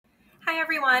Hi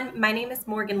everyone, my name is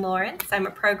Morgan Lawrence. I'm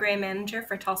a program manager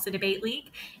for Tulsa Debate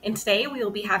League, and today we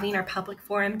will be having our public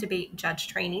forum debate judge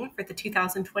training for the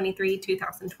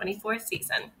 2023-2024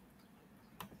 season.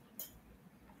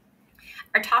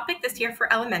 Our topic this year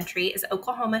for elementary is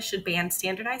Oklahoma should ban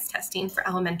standardized testing for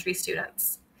elementary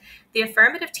students. The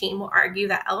affirmative team will argue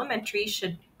that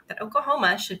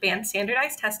Oklahoma should ban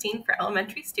standardized testing for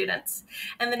elementary students,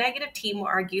 and the negative team will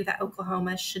argue that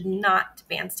Oklahoma should not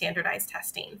ban standardized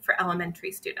testing for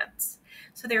elementary students.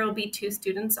 So there will be 2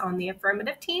 students on the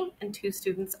affirmative team and 2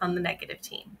 students on the negative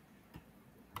team.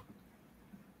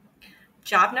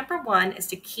 Job number 1 is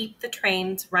to keep the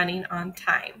trains running on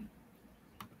time.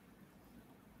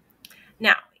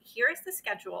 Now, here is the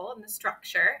schedule and the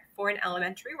structure for an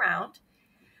elementary round.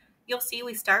 You'll see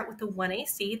we start with the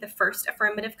 1AC, the first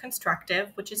affirmative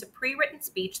constructive, which is a pre-written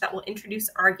speech that will introduce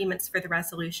arguments for the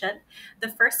resolution. The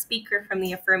first speaker from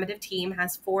the affirmative team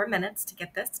has 4 minutes to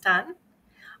get this done,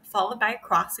 followed by a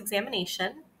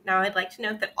cross-examination. Now, I'd like to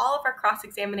note that all of our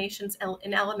cross-examinations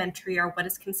in elementary are what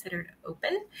is considered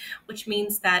open, which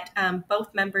means that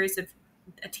both members of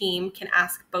a team can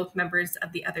ask both members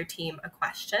of the other team a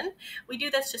question. We do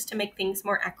this just to make things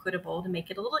more equitable, to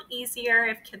make it a little easier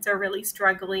if kids are really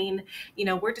struggling.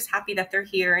 We're just happy that they're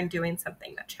here and doing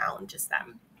something that challenges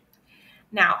them.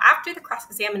 Now, after the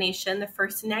cross-examination, the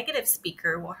first negative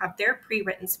speaker will have their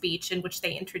pre-written speech in which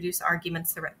they introduce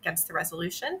arguments against the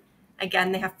resolution.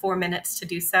 Again, they have 4 minutes to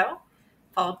do so,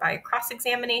 followed by a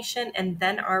cross-examination and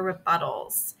then our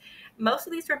rebuttals. Most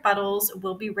of these rebuttals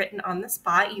will be written on the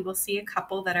spot. You will see a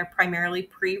couple that are primarily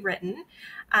pre-written.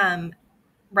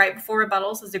 Right before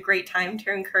rebuttals is a great time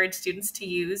to encourage students to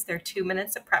use their 2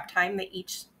 minutes of prep time that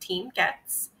each team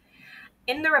gets.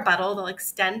 In the rebuttal, they'll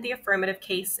extend the affirmative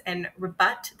case and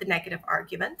rebut the negative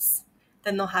arguments.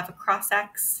 Then they'll have a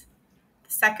cross-ex.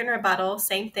 The second rebuttal,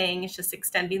 same thing, it's just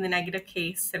extending the negative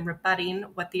case and rebutting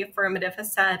what the affirmative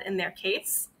has said in their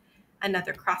case.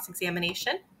 Another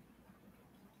cross-examination.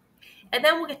 And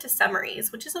then we'll get to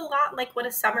summaries, which is a lot like what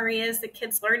a summary is that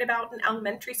kids learn about in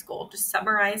elementary school, just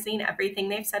summarizing everything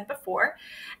they've said before.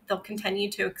 They'll continue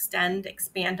to extend,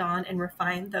 expand on, and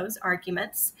refine those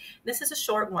arguments. This is a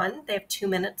short one. They have 2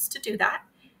 minutes to do that.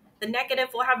 The negative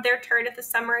will have their turn at the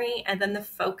summary, and then the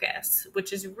focus,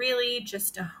 which is really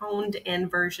just a honed-in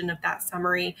version of that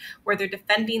summary where they're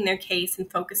defending their case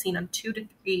and focusing on 2 to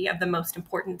 3 of the most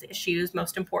important issues,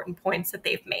 most important points that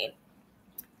they've made.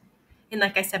 And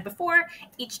like I said before,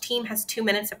 each team has 2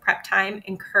 minutes of prep time.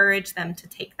 Encourage them to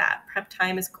take that. Prep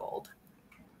time is gold.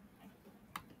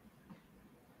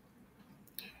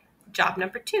 Job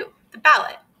number 2, the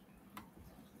ballot.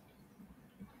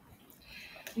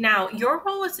 Now, your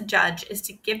role as a judge is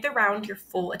to give the round your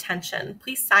full attention.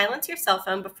 Please silence your cell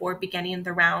phone before beginning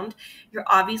the round. You're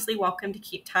obviously welcome to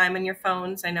keep time on your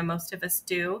phones. I know most of us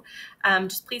do.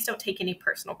 Just please don't take any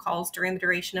personal calls during the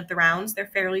duration of the rounds. They're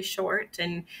fairly short,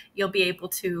 and you'll be able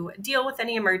to deal with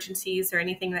any emergencies or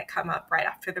anything that come up right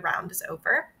after the round is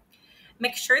over.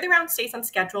 Make sure the round stays on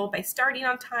schedule by starting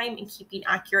on time and keeping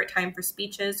accurate time for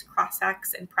speeches,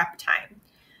 cross-ex, and prep time.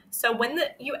 So when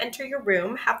you enter your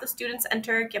room, have the students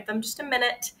enter, give them just a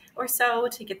minute or so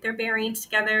to get their bearings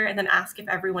together, and then ask if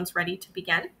everyone's ready to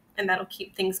begin. And that'll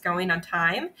keep things going on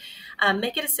time.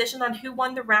 Make a decision on who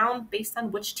won the round based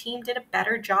on which team did a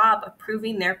better job of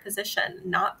proving their position,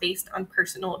 not based on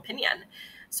personal opinion.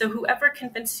 So whoever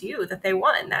convinced you that they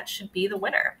won, that should be the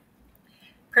winner.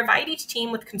 Provide each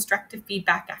team with constructive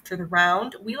feedback after the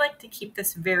round. We like to keep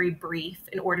this very brief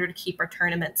in order to keep our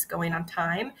tournaments going on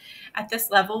time. At this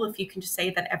level, if you can just say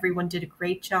that everyone did a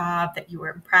great job, that you were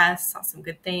impressed, saw some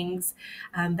good things,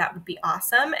 that would be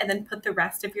awesome. And then put the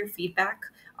rest of your feedback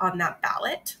on that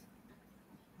ballot.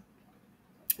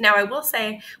 Now, I will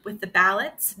say with the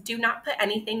ballots, do not put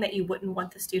anything that you wouldn't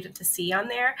want the student to see on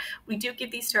there. We do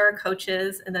give these to our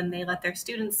coaches, and then they let their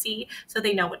students see so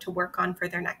they know what to work on for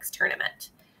their next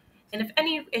tournament. And if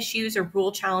any issues or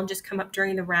rule challenges come up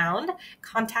during the round,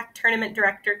 contact Tournament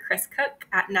Director Chris Cook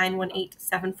at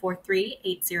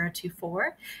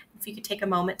 918-743-8024. If you could take a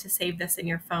moment to save this in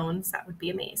your phones, that would be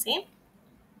amazing.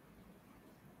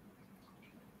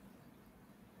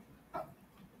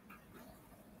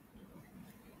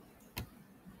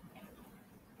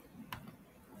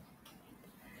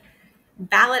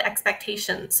 Ballot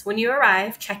expectations. When you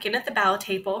arrive, check in at the ballot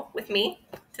table with me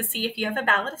to see if you have a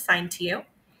ballot assigned to you.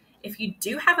 If you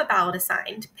do have a ballot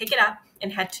assigned, pick it up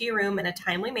and head to your room in a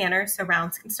timely manner so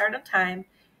rounds can start on time.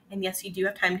 And yes, you do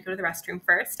have time to go to the restroom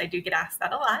first. I do get asked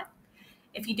that a lot.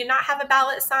 If you do not have a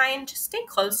ballot assigned, just stay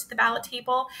close to the ballot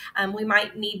table. We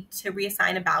might need to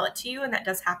reassign a ballot to you, and that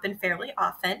does happen fairly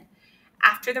often.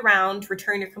 After the round,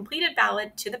 return your completed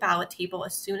ballot to the ballot table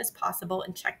as soon as possible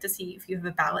and check to see if you have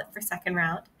a ballot for second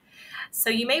round. So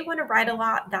you may want to write a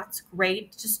lot. That's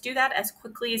great. Just do that as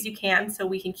quickly as you can so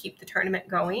we can keep the tournament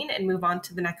going and move on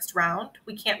to the next round.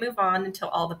 We can't move on until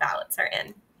all the ballots are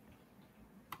in.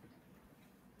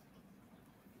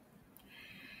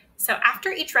 So after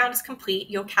each round is complete,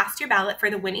 you'll cast your ballot for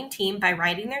the winning team by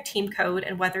writing their team code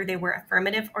and whether they were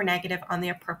affirmative or negative on the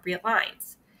appropriate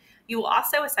lines. You will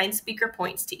also assign speaker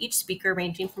points to each speaker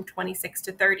ranging from 26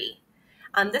 to 30.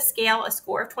 On this scale, a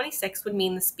score of 26 would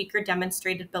mean the speaker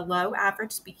demonstrated below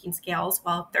average speaking skills,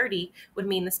 while 30 would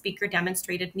mean the speaker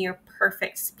demonstrated near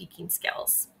perfect speaking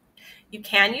skills. You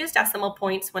can use decimal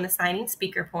points when assigning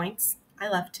speaker points. I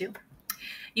love to.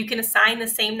 You can assign the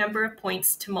same number of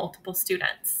points to multiple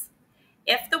students.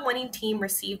 If the winning team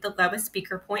received the lowest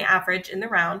speaker point average in the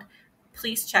round,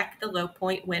 please check the low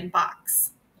point win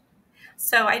box.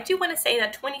 So I do want to say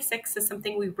that 26 is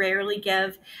something we rarely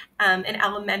give in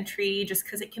elementary just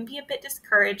because it can be a bit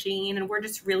discouraging, and we're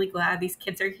just really glad these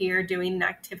kids are here doing an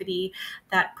activity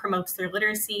that promotes their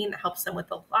literacy and that helps them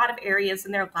with a lot of areas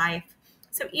in their life.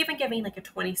 So even giving like a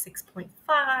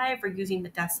 26.5 or using the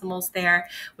decimals there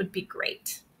would be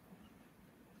great.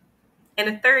 And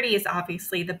a 30 is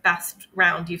obviously the best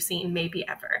round you've seen maybe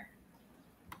ever.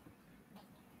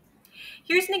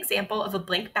 Here's an example of a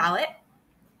blank ballot.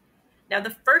 Now,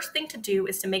 the first thing to do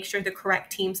is to make sure the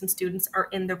correct teams and students are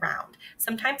in the round.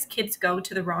 Sometimes kids go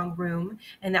to the wrong room,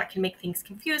 and that can make things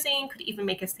confusing, could even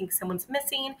make us think someone's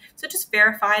missing. So just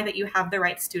verify that you have the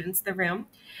right students in the room.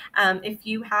 If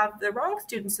you have the wrong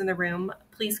students in the room,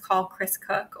 please call Chris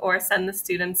Cook or send the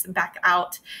students back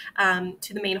out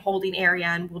to the main holding area,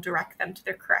 and we'll direct them to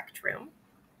their correct room.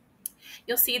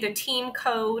 You'll see the team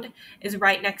code is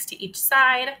right next to each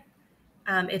side.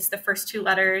 It's the first two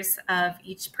letters of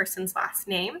each person's last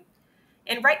name.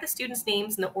 And write the students'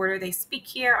 names in the order they speak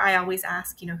here. I always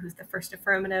ask, who's the first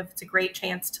affirmative. It's a great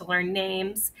chance to learn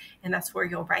names, and that's where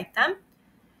you'll write them.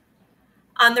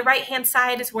 On the right-hand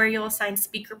side is where you'll assign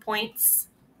speaker points.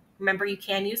 Remember, you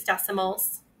can use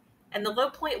decimals. And the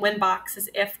low point win box is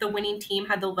if the winning team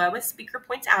had the lowest speaker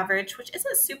points average, which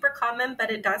isn't super common,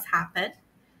 but it does happen.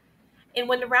 And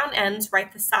when the round ends,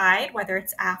 write the side, whether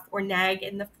it's AF or neg,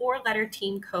 in the 4-letter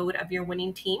team code of your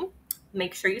winning team.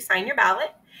 Make sure you sign your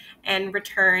ballot and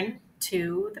return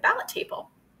to the ballot table.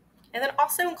 And then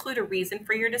also include a reason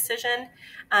for your decision.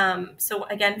 So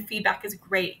again, feedback is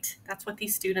great. That's what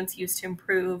these students use to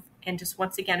improve. And just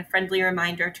once again, a friendly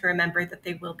reminder to remember that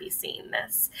they will be seeing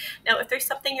this. Now, if there's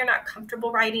something you're not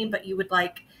comfortable writing, but you would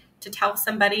like to tell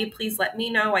somebody, please let me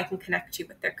know. I can connect you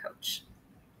with their coach.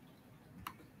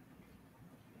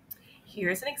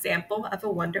 Here's an example of a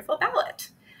wonderful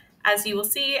ballot. As you will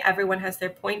see, everyone has their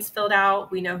points filled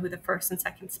out. We know who the first and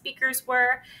second speakers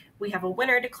were. We have a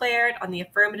winner declared on the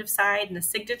affirmative side and a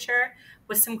signature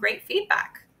with some great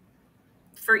feedback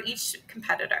for each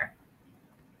competitor.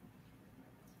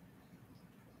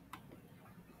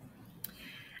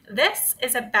 This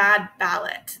is a bad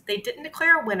ballot. They didn't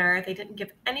declare a winner. They didn't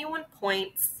give anyone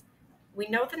points. We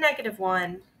know the negative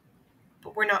one,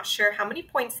 but we're not sure how many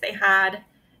points they had.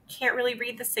 Can't really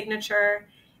read the signature,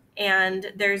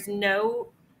 and there's no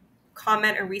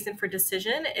comment or reason for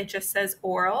decision. It just says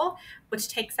oral, which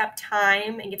takes up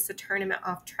time and gets the tournament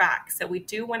off track. So we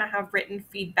do want to have written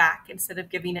feedback instead of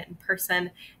giving it in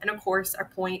person. And of course, our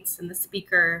points and the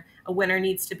speaker, a winner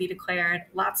needs to be declared.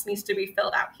 Lots needs to be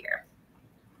filled out here.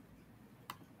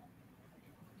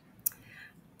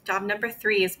 Job number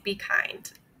 3 is be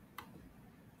kind.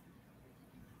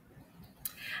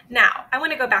 Now, I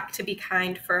want to go back to be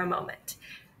kind for a moment.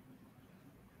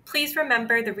 Please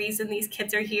remember the reason these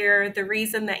kids are here, the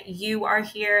reason that you are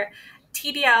here.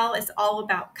 TDL is all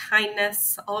about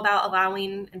kindness, all about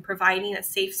allowing and providing a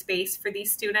safe space for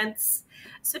these students.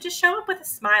 So just show up with a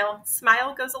smile.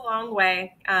 Smile goes a long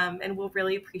way, and we'll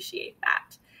really appreciate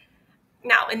that.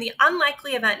 Now, in the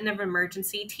unlikely event of an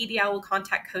emergency, TDL will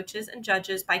contact coaches and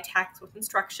judges by text with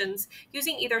instructions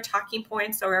using either talking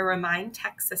points or a remind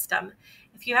text system.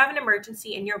 If you have an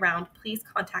emergency in your round, please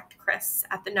contact Chris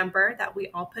at the number that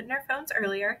we all put in our phones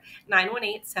earlier,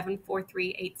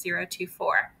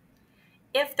 918-743-8024.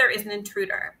 If there is an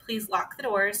intruder, please lock the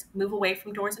doors, move away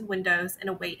from doors and windows, and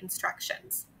await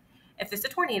instructions. If there's a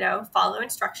tornado, follow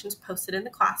instructions posted in the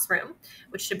classroom,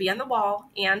 which should be on the wall,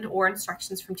 and or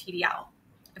instructions from TDL.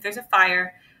 If there's a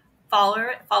fire,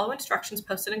 follow instructions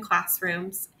posted in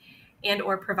classrooms and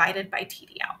or provided by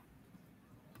TDL.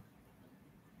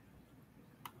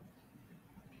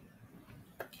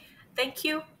 Thank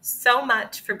you so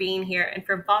much for being here and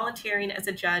for volunteering as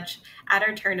a judge at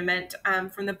our tournament.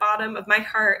 From the bottom of my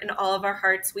heart and all of our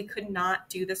hearts, we could not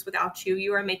do this without you.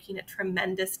 You are making a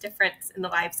tremendous difference in the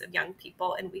lives of young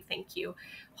people, and we thank you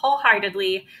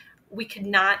wholeheartedly. We could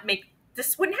not make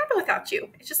this wouldn't happen without you.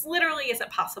 It just literally isn't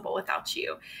possible without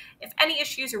you. If any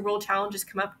issues or rule challenges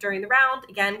come up during the round,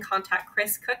 again, contact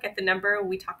Chris Cook at the number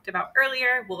we talked about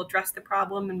earlier. We'll address the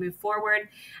problem and move forward.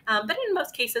 But in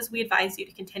most cases, we advise you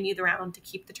to continue the round to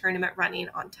keep the tournament running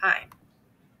on time.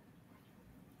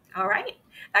 All right,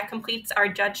 that completes our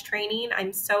judge training.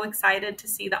 I'm so excited to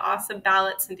see the awesome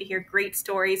ballots and to hear great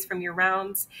stories from your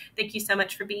rounds. Thank you so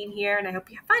much for being here, and I hope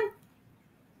you have fun.